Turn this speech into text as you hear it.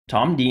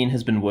Tom Dean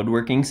has been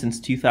woodworking since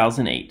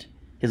 2008.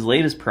 His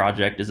latest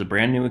project is a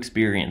brand new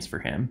experience for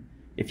him.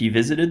 If you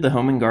visited the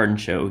Home and Garden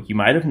Show, you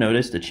might have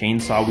noticed a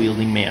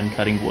chainsaw-wielding man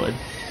cutting wood.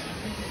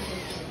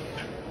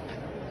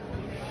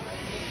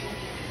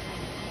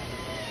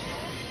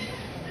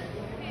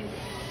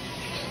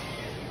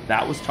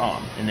 That was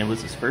Tom, and it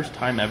was his first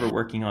time ever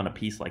working on a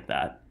piece like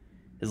that.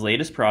 His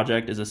latest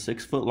project is a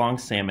 6-foot-long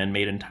salmon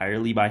made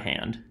entirely by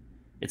hand.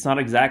 It's not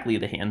exactly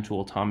the hand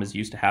tool Tom is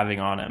used to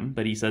having on him,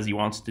 but he says he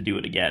wants to do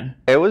it again.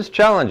 It was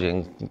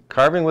challenging.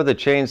 Carving with a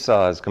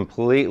chainsaw is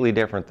completely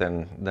different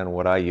than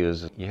what I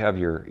use. You have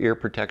your ear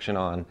protection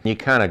on. You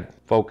kind of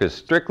focus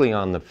strictly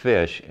on the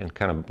fish and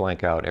kind of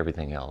blank out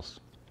everything else.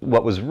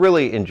 What was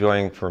really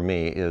enjoying for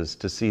me is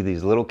to see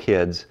these little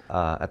kids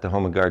at the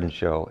Home and Garden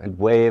Show and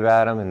wave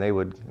at them, and they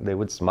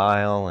would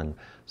smile, and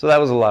so that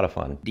was a lot of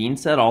fun. Dean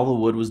said all the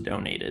wood was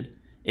donated.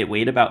 It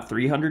weighed about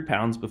 300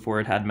 pounds before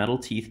it had metal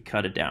teeth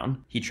cut it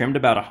down. He trimmed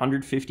about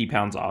 150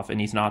 pounds off, and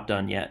he's not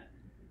done yet.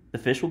 The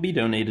fish will be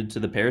donated to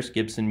the Paris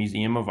Gibson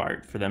Museum of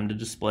Art for them to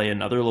display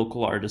another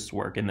local artist's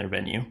work in their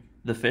venue.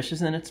 The fish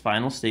is in its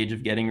final stage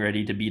of getting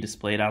ready to be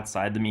displayed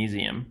outside the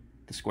museum.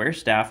 The Square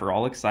staff are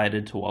all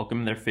excited to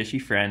welcome their fishy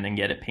friend and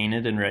get it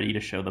painted and ready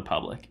to show the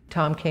public.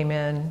 Tom came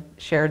in,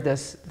 shared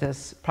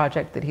this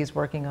project that he's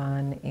working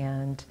on,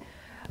 and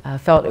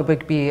felt it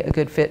would be a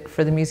good fit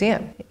for the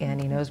museum.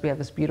 And he knows we have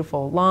this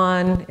beautiful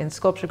lawn and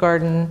sculpture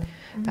garden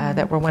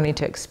that we're wanting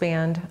to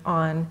expand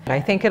on. I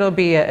think it'll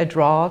be a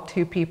draw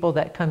to people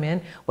that come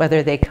in,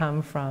 whether they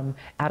come from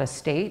out of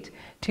state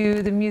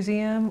to the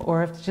museum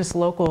or if it's just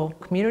local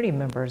community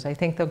members. I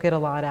think they'll get a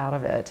lot out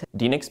of it.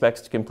 Dean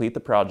expects to complete the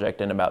project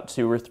in about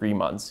 2 or 3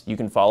 months. You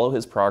can follow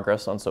his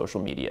progress on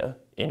social media.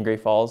 In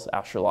Great Falls,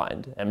 Asher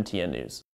Lind, MTN News.